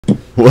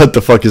What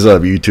the fuck is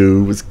up,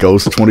 YouTube? It's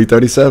Ghost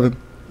 2037.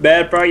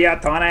 Bad for you,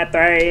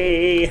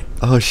 23.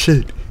 Oh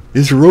shit,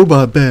 it's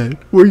Robot Bad.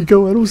 Where you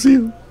go? I don't see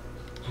him.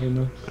 I don't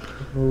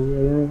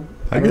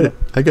know.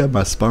 I got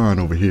my spawn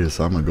over here,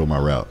 so I'm gonna go my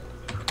route.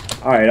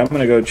 Alright, I'm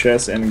gonna go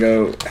chest and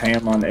go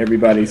ham on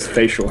everybody's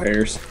facial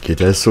hairs. Get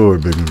that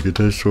sword, baby. Get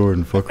that sword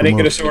and fuck I them didn't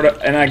up. get a sword,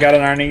 and I got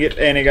an iron ingot,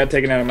 and it got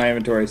taken out of my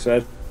inventory, so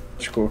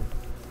that's cool.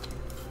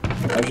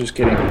 I was just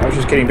kidding. I was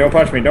just kidding. Don't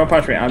punch me. Don't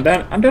punch me. I'm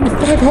down to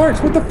 5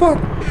 hearts. What the fuck?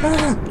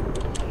 Ah!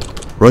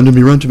 Run to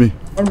me, run to me.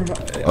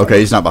 Okay,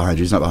 he's not behind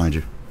you. He's not behind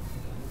you.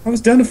 I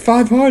was down to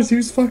 5 hearts. He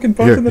was fucking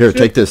fucking Here,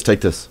 take this,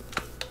 take this.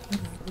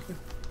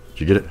 Did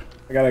you get it?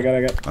 I got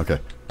it. Okay.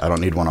 I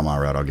don't need one on my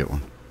route. I'll get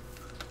one.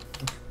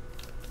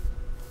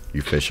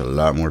 You fish a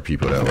lot more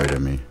people that way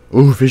than me.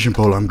 Ooh, fishing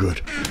pole. I'm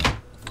good.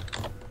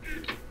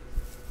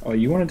 Oh,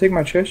 you want to take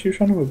my chest, you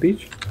son of a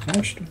bitch?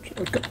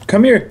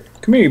 Come here.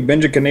 Come here, you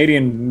Benja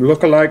Canadian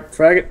look-alike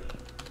faggot.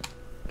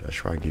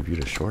 That's why I give you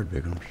the sword,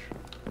 Bigums.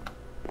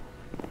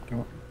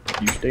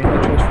 You stay in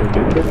the chest for a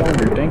little bit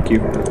longer. Thank you.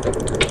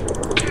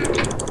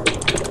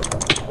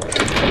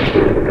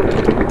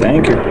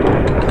 Thank you.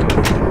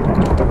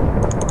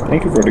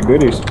 Thank you for the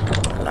goodies.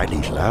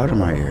 Lightning's loud in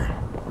my ear.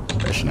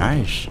 That's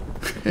nice.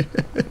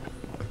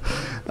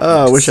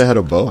 Oh, I wish I had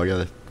a bow. I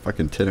got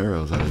fucking 10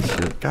 arrows out of this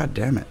shit. God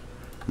damn it.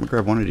 I'm gonna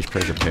grab one of these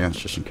treasure pants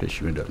just in case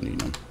you end up needing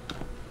them.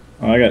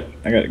 Oh, I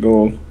got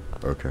gold.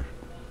 Okay.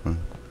 Well,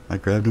 I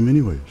grabbed them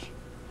anyways.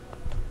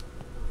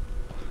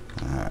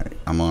 Alright,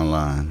 I'm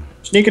online.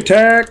 Sneak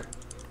attack!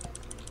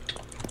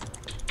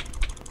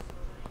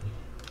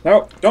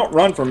 No, don't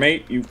run from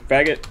me, you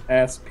faggot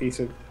ass piece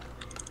of...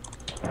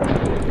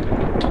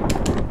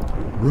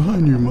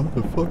 Run, you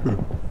motherfucker.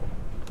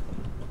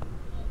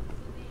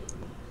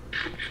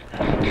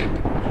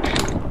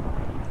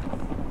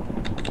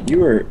 You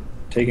were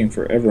taking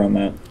forever on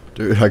that.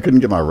 Dude, I couldn't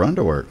get my run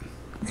to work.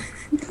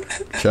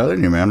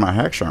 Telling you, man, my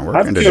hacks aren't working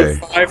I've today.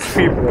 killed 5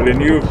 people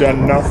and you have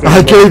done nothing.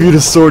 I gave you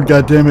the sword,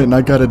 goddammit, and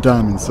I got a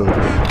diamond, so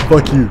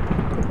fuck you.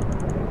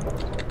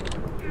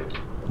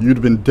 You'd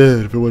have been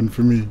dead if it wasn't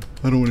for me.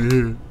 I don't want to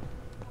hear it.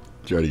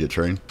 Did you already get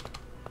trained?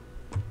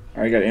 I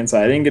already got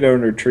inside. I didn't get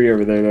under a tree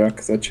over there though,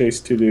 because I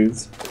chased 2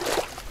 dudes.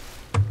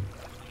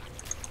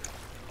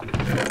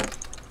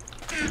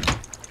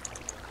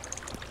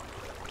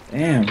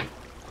 Damn.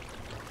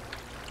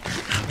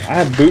 I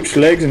have boots,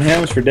 legs, and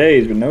hams for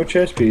days, but no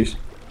chest piece.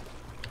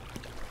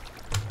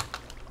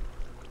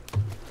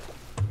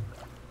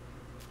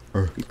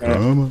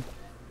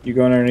 You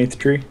going underneath the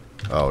tree?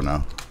 Oh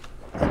no.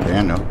 I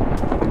can no.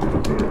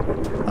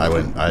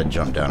 I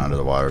jumped down under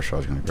the water, so I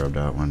was gonna grab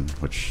that one,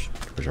 which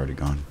was already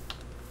gone.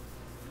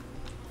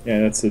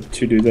 Yeah, that's the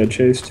 2 dudes I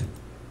chased.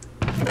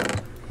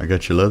 I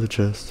got your leather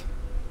chest.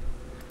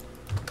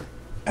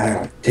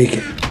 Ah, take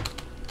it.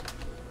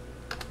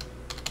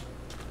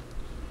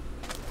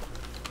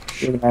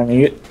 You have an iron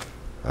ingot?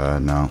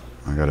 No.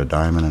 I got a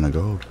diamond and a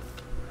gold.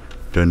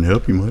 Doesn't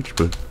help you much,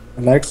 but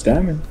I like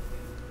diamond.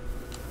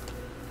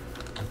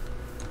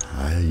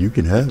 you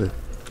can have it.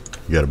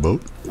 You got a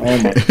boat? Oh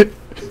my.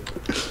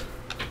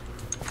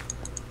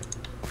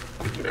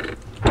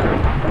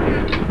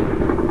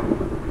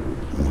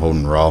 I'm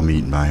holding raw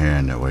meat in my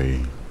hand, that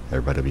way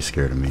everybody will be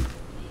scared of me.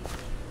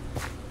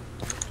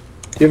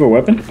 Do you have a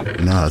weapon?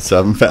 No, I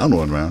haven't found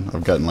one, man.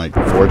 I've gotten like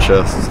 4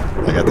 chests.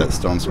 I got that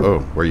stone. Oh,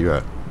 where you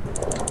at?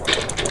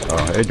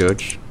 Oh, hey,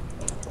 Dutch.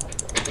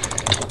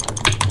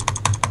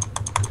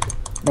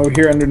 Over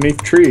here underneath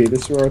the tree.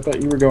 This is where I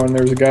thought you were going.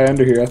 There was a guy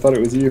under here. I thought it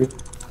was you.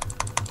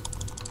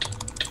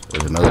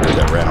 There's another dude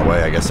that ran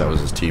away. I guess that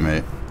was his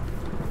teammate.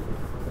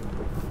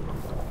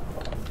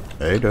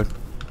 Hey, dude.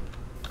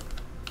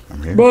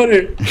 I'm here.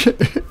 Buddy!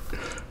 Did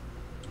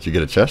you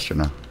get a chest or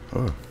no?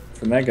 Oh,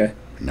 From that guy.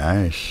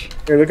 nice.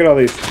 Here, look at all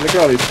these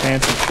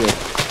pants and shit.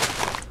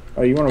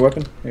 Oh, you want a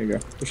weapon? Here you go.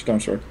 Your stone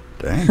sword.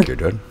 Thank you,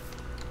 dude.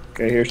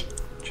 Okay, here's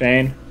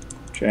chain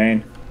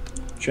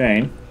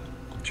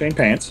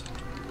pants,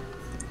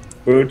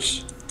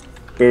 boots,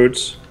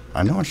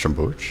 I know it's some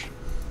boots.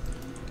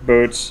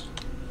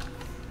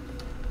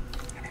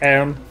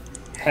 ham,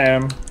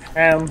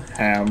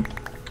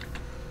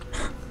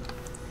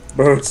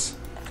 boots,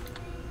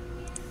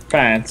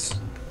 pants.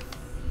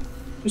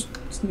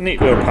 Just neat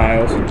little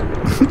piles.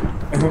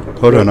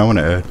 Hold on, I want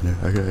to add.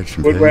 I got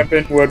some Wood hay.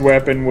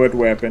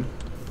 weapon.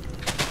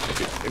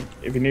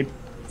 If you need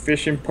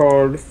fishing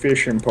pole.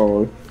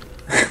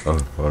 Oh,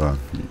 hold on.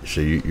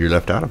 So you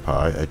left out a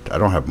pile. I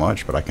don't have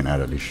much, but I can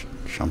add at least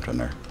something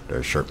there.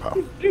 There's a shirt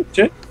pile.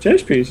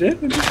 Chest piece, yeah,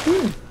 that's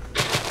good.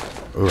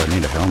 Oh, I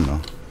need a helm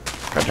though.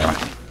 God damn it.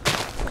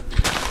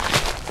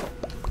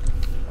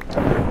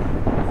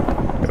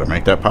 Gotta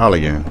make that pile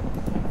again.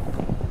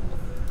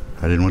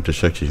 I didn't want the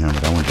sexy helm,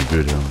 but I want the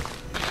good helm.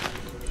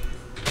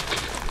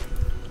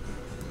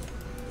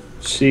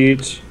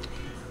 Seeds.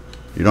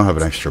 You don't have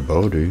an extra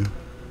bow, do you?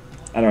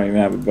 I don't even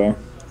have a bow.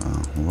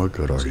 Oh, well, what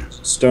good are you?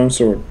 Stone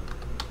sword.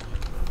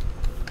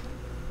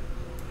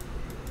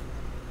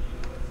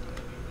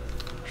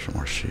 Some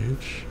more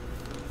seeds.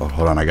 Oh,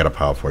 hold on, I got a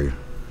pile for you.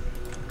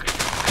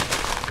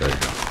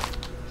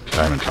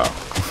 diamond top.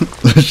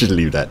 Let's just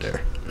leave that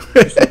there.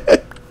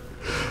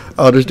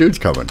 Oh, this dude's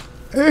coming.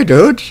 Hey,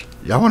 dudes.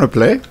 Y'all want to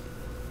play?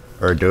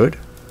 Or dude?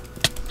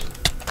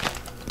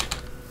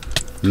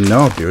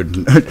 No,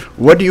 dude.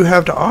 What do you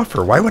have to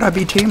offer? Why would I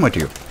be team with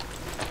you?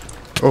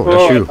 Oh,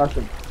 that's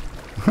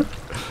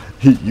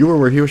you. You were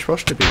where he was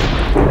supposed to be.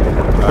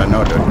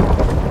 No, dude.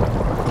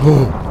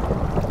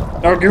 Oh.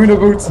 No, give me the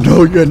boots.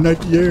 No, you got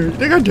Nike Airs.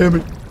 God damn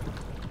it.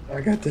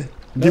 I got the...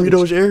 Give me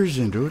those Airs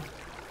in, dude.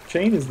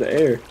 Chain is the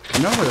air.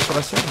 No, that's what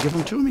I said. Give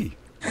them to me.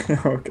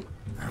 Okay.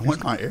 I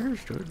want my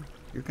Airs, dude.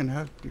 You can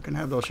have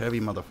those heavy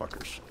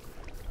motherfuckers.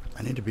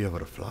 I need to be able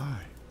to fly.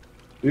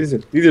 These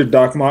are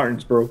Doc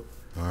Martens, bro.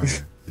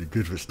 Alright, you're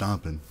good for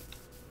stomping.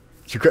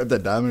 Did you grab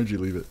that diamond or did you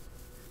leave it?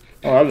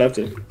 Oh, I left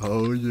it.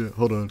 Oh yeah,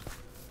 hold on.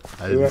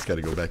 I just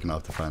gotta go back and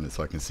off to find it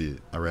so I can see it.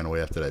 I ran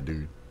away after that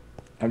dude.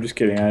 I'm just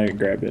kidding, I didn't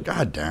grab it.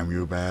 God damn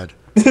you, bad.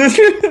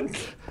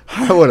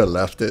 I would have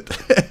left it.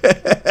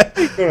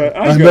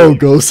 I know,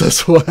 Ghost,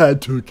 that's why I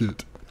took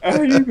it.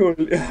 How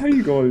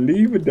you gonna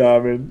leave a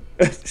diamond?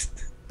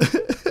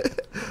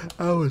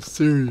 I was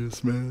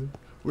serious, man.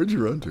 Where'd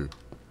you run to?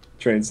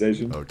 Train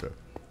station. Okay.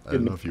 I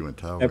didn't know if you went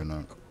tower or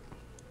not.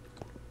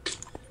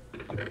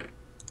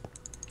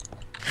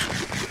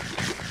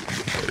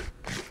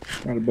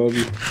 Right above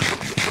you.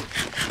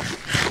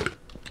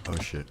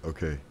 Oh shit,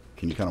 okay.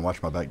 Can you kind of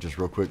watch my back just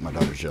real quick? My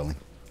daughter's yelling.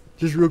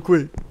 Just real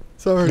quick.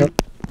 Sorry. Yep.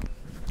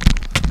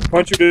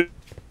 Punch you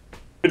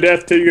to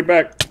death till you get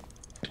back.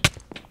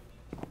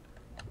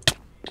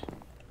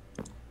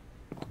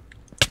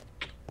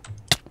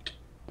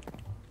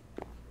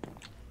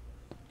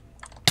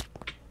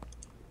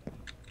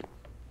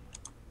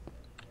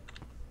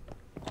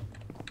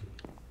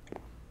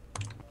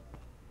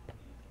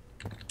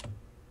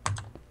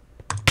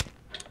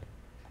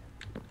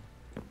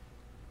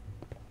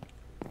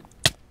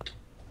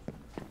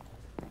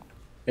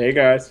 Hey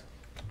guys,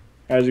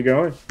 how's it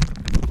going?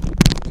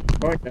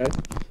 Come on, guys.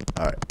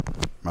 All right,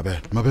 my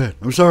bad.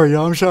 I'm sorry,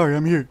 y'all. I'm sorry.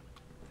 I'm here.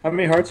 How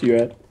many hearts are you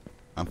at?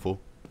 I'm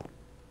full.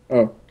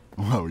 Oh.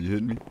 Wow, you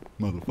hitting me,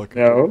 motherfucker?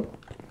 No.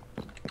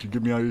 Did you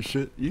give me all your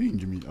shit? You didn't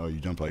give me. Oh, you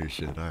jumped all your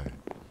shit. All right.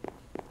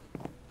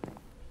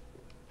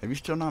 Have you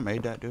still not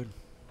made that, dude?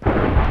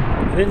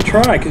 I didn't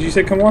try because you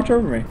said come watch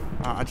over me.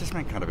 I just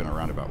meant kind of in a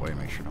roundabout way,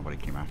 make sure nobody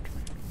came after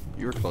me.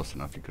 You were close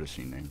enough. You could have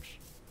seen names.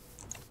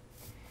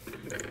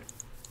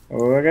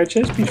 Oh, I got a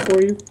chest piece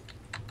for you.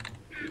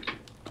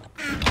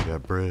 I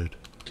got bread.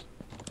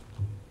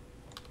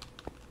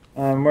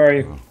 Where are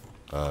you?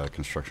 Oh,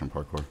 construction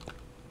parkour.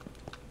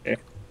 Yeah.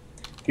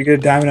 You get a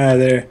diamond out of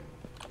there.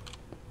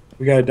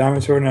 We got a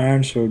diamond sword and an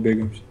iron sword,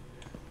 Bigums.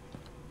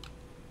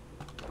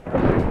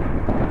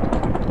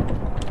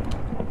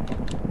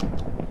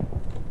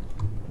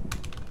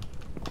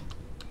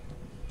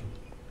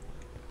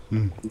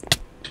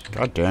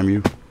 God damn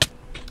you.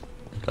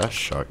 That's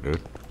shock, dude.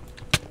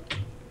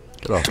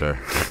 Get off there.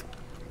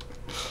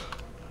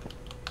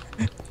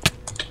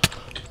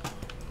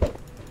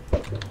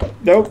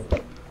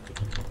 Nope.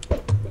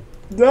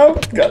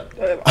 Nope. God,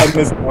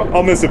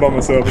 I'll miss it by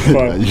myself. It's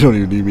fine. You don't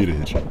even need me to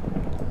hit you.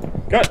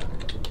 Cut.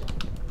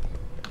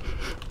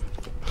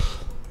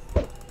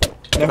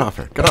 Get off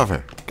here. Get off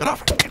here. Get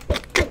off here.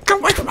 Get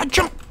away from my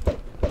jump.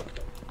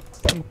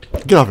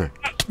 Get off here.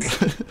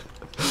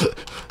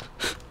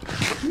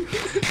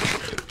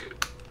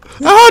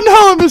 Oh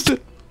no, I missed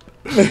it.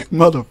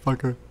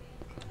 Motherfucker.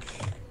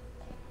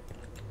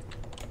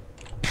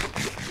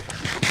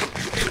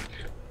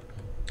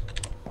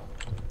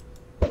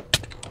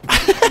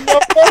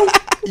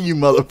 You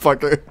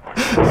motherfucker.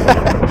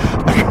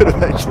 I could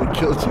have actually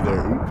killed you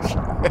there. Oops.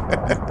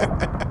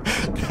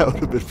 That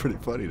would have been pretty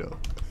funny though.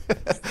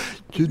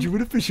 Killed you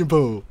with a fishing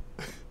pole.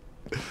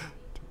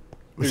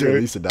 Was there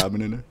at least a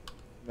diamond in there?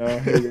 No,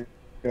 here you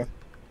go.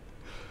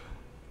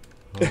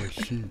 Oh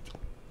shit.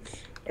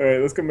 Alright,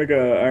 let's go make an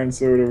iron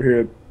sword over here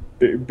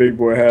at Big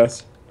Boy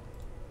House.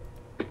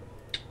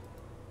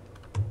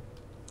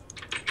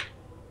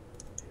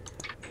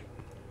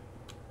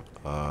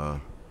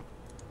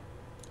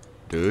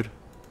 Dude?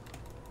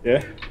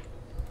 Yeah?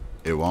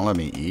 It won't let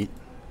me eat.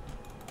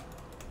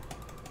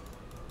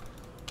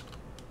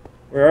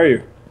 Where are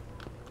you?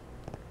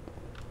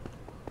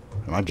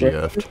 Am I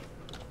GF'd?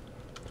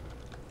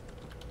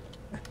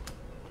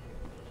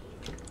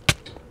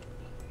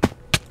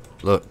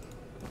 Look.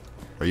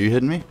 Are you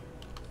hitting me?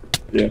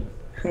 Yeah.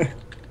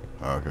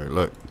 Okay,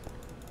 look.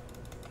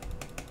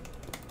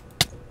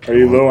 Are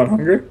you low on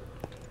hunger?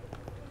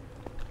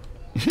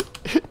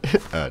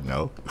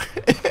 No.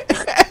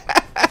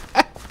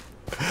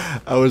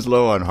 I was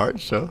low on heart,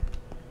 so.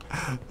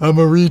 I'm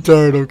a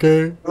retard,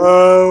 okay?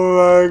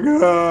 Oh my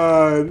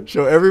god.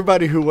 So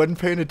everybody who wasn't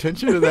paying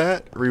attention to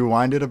that,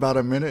 rewind it about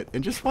a minute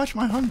and just watch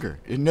my hunger.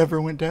 It never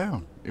went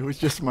down. It was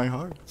just my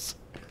hearts.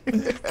 Oh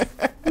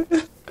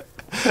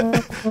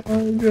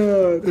my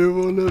god. It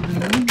won't let me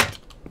eat.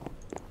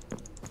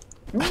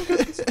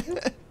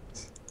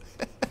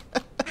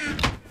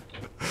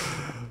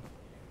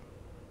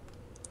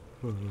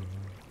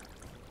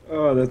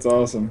 Oh, that's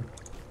awesome.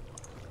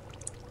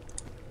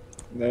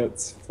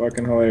 That's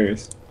fucking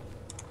hilarious.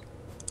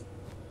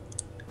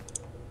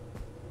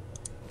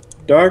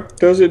 Dark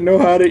doesn't know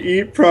how to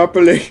eat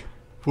properly.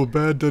 Well,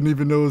 Bad doesn't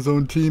even know his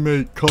own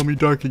teammate. Call me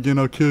Dark again,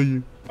 I'll kill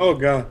you. Oh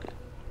god.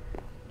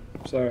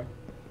 Sorry.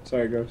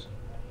 Sorry, Ghost.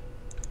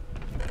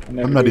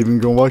 I'm not even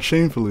gonna walk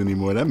shameful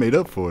anymore. That made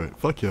up for it.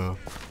 Fuck y'all.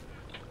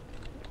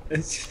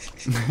 And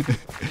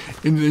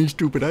it ain't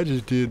stupid. I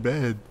just did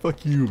bad.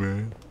 Fuck you,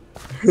 man.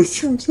 I'm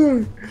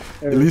sorry.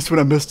 At least when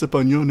I messed up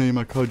on your name,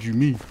 I called you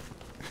me.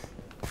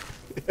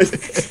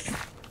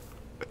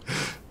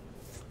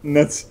 And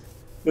that's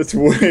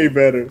way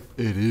better.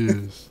 It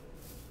is.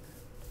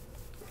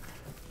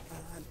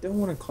 I don't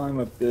want to climb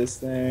up this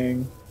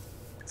thing.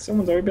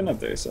 Someone's already been up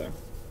there, so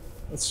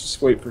let's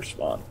just wait for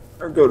spawn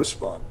or go to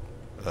spawn.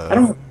 I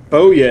don't have a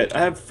bow yet. I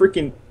have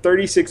freaking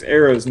 36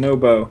 arrows, no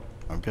bow.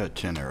 I've got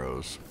 10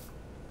 arrows.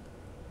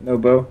 No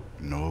bow.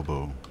 No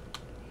bow.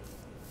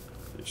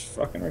 Just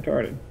fucking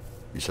retarded.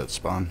 You said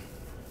spawn?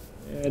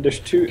 Yeah, there's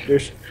two.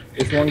 There's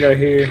one guy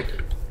here.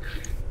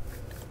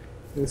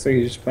 Looks like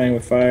he's just playing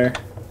with fire.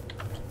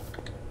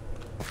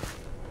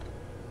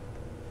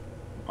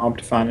 I'm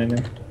finding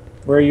him.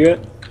 Where are you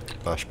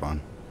at? By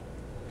spawn.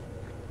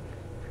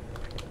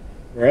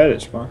 We're at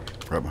it, spawn.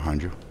 Right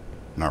behind you.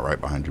 Not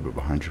right behind you, but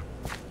behind you.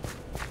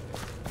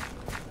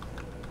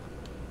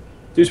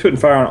 Dude's putting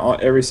fire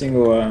on every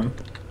single.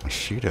 I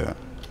see that.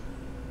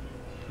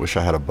 Wish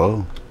I had a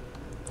bow.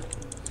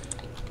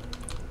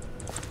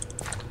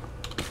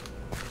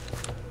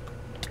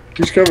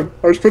 He's coming.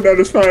 I was putting out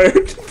his fire.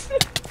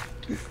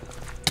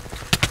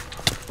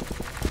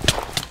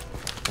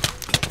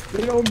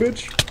 Get on,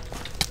 bitch.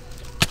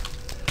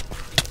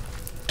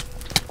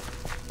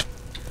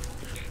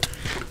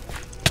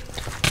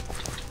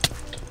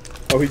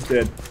 Oh, he's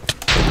dead.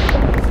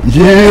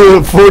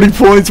 Yeah, 40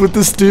 points with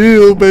the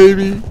steel,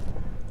 baby.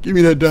 Give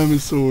me that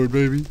diamond sword,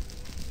 baby.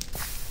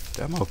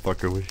 That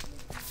motherfucker was.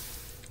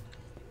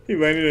 He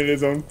landed in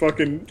his own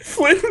fucking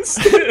flint and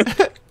steel.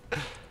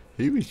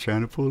 He was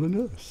trying to pull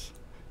a us.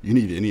 You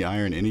need any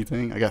iron,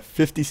 anything? I got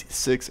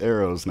 56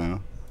 arrows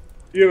now.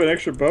 You have an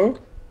extra bow?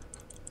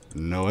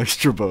 No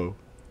extra bow.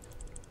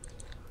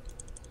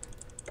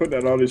 Putting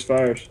out all these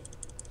fires.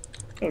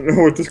 I don't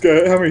know what this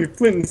guy, how many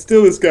flint and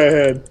steel this guy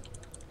had.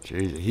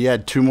 Jeez, he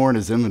had 2 more in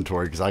his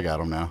inventory because I got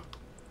them now.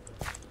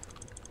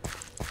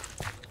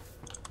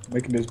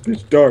 Making this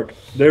bitch dark.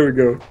 There we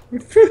go.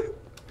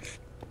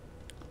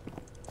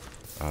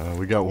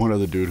 We got one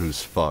other dude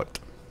who's fucked.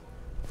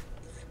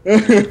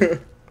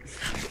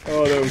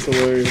 Oh, that was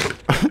hilarious.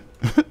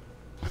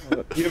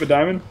 Do you have a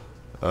diamond?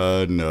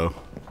 No.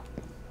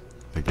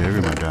 I gave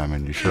you my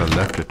diamond. You should have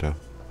left it though.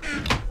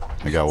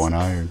 I got 1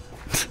 iron.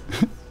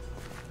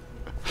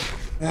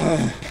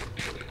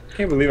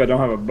 Can't believe I don't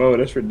have a bow.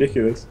 That's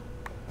ridiculous.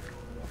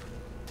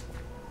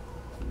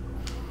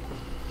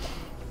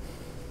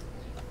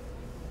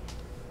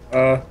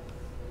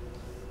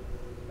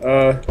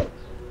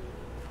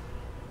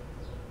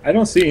 I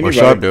don't see anybody.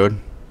 What's up, dude?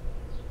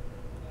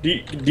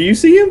 Do you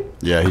see him?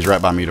 Yeah, he's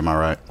right by me to my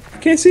right. I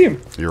can't see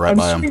him. You're right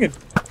by him.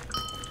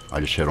 I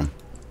just hit him.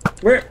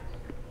 Where?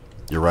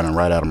 You're running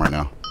right at him right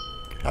now.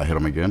 I hit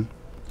him again.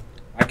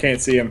 I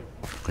can't see him.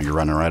 You're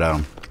running right at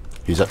him.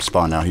 He's at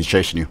spawn now. He's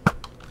chasing you.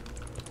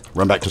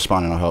 Run back to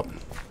spawn and I'll help.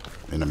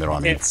 In the middle, I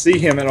mean. Can't see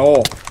him at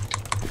all.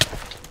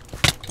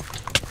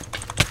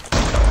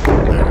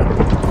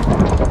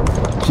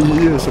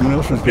 Yeah, someone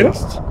else was Get him?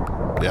 pissed.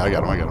 Yeah, I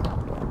got him.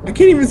 I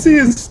can't even see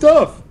his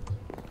stuff.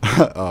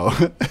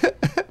 Oh.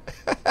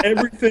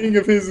 Everything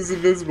of his is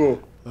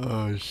invisible.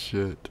 Oh,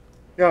 shit.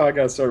 Yeah, I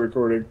gotta start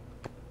recording.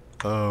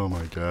 Oh,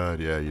 my God.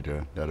 Yeah, you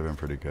do. That'd have been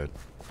pretty good.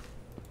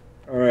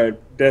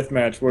 Alright,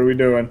 deathmatch. What are we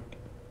doing?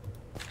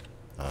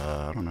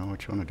 I don't know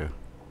what you want to do.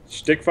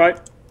 Stick fight?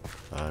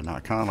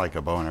 Not kind of like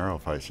a bow and arrow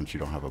fight since you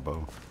don't have a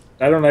bow.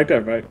 I don't like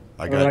that fight.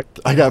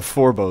 I got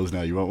 4 bows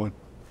now. You want one?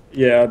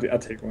 Yeah, I'll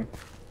take one.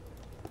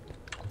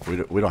 We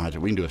don't have to.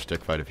 We can do a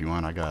stick fight if you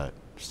want. I got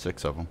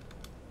 6 of them.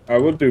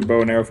 Alright, we'll do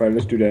bow and arrow fight.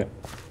 Let's do that.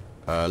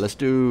 Let's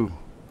do.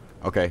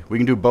 Okay, we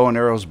can do bow and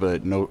arrows,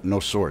 but no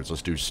swords.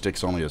 Let's do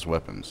sticks only as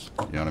weapons.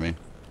 You know what I mean?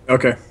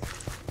 Okay.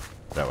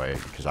 That way,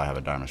 because I have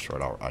a diamond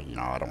sword, I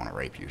don't want to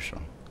rape you, so.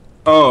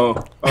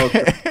 Oh.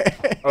 Okay.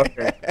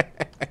 Okay.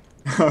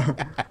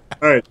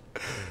 Alright.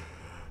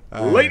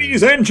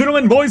 Ladies and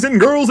gentlemen, boys and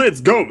girls, it's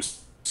Ghost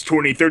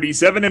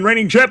 2037 and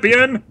reigning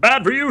champion,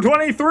 Bad for You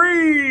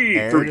 23.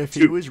 And if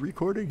he was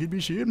recording, he'd be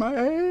seeing my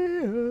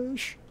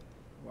ass.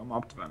 Well, I'm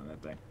optimizing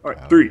that thing. All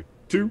right, 3,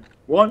 2,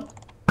 1.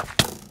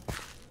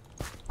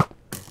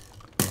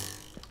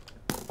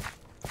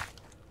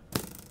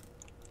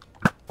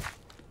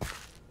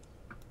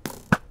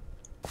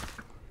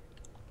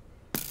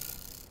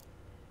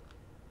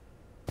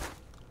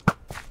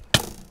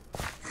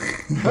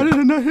 How did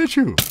it not hit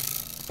you?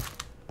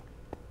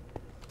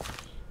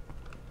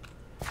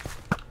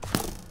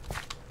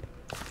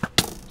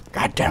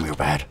 God damn you,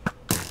 Bad.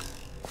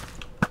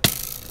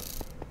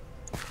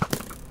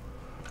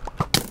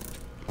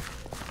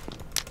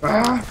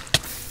 Ah!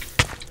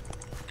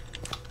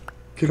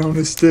 Get on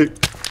the stick.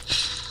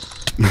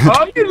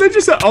 Oh, you lit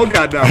yourself. Oh,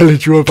 God, no. I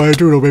lit you up by a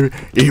doodle, baby.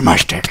 Eat my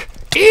stick.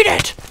 Eat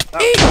it.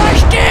 Eat my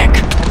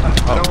stick.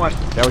 I don't want.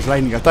 That was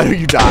lightning. I thought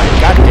you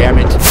died. God damn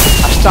it.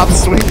 I stopped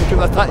swinging because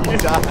I thought you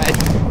died.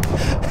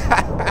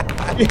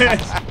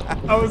 Yes.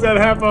 I was at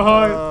half a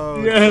heart.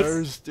 Oh, yes.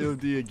 First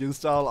MD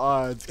against all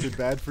odds. Could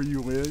bad for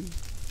you win?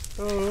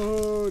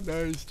 Oh,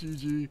 nice,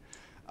 GG.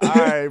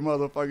 Alright,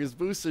 motherfuckers.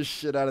 Boost the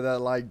shit out of that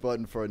like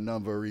button for a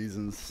number of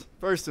reasons.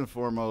 First and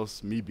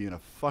foremost, me being a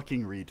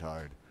fucking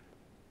retard.